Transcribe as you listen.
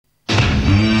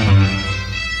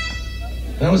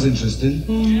That was interesting. That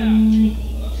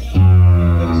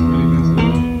was really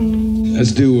good.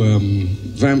 Let's do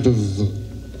Vamp of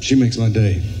She Makes My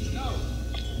Day.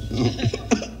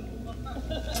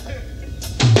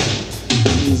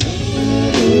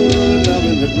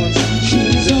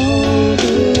 She's all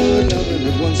good, loving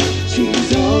at once.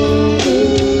 She's all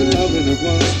good, loving at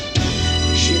once.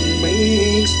 She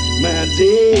makes my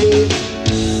day.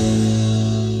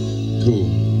 Cool.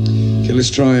 Okay,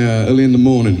 let's try Early in the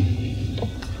Morning.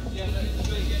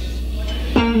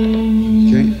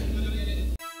 Okay.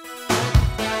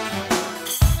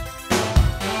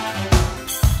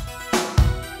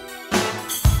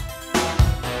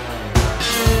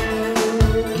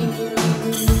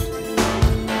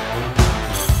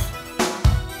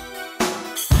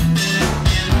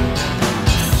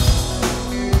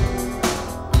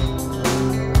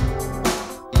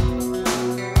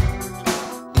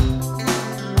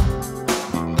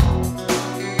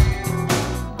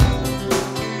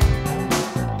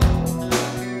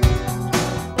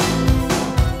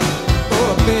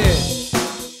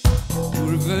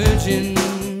 You're a virgin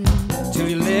till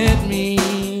you let me.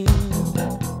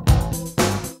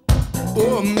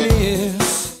 Oh,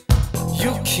 miss,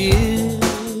 your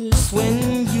kiss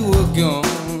when you were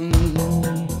gone.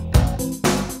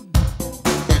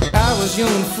 I was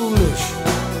young and foolish,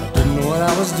 didn't know what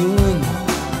I was doing.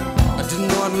 I didn't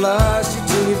know I'd lost you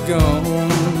till you're gone.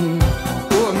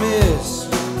 Oh, miss,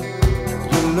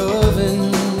 your loving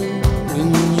when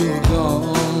you're gone.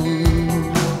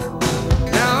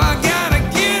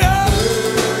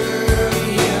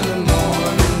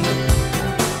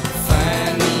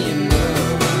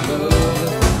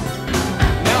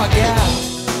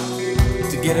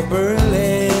 Get up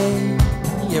early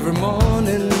every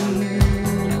morning,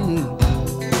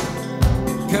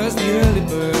 'cause the early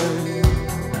bird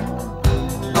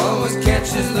always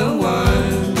catches the worm.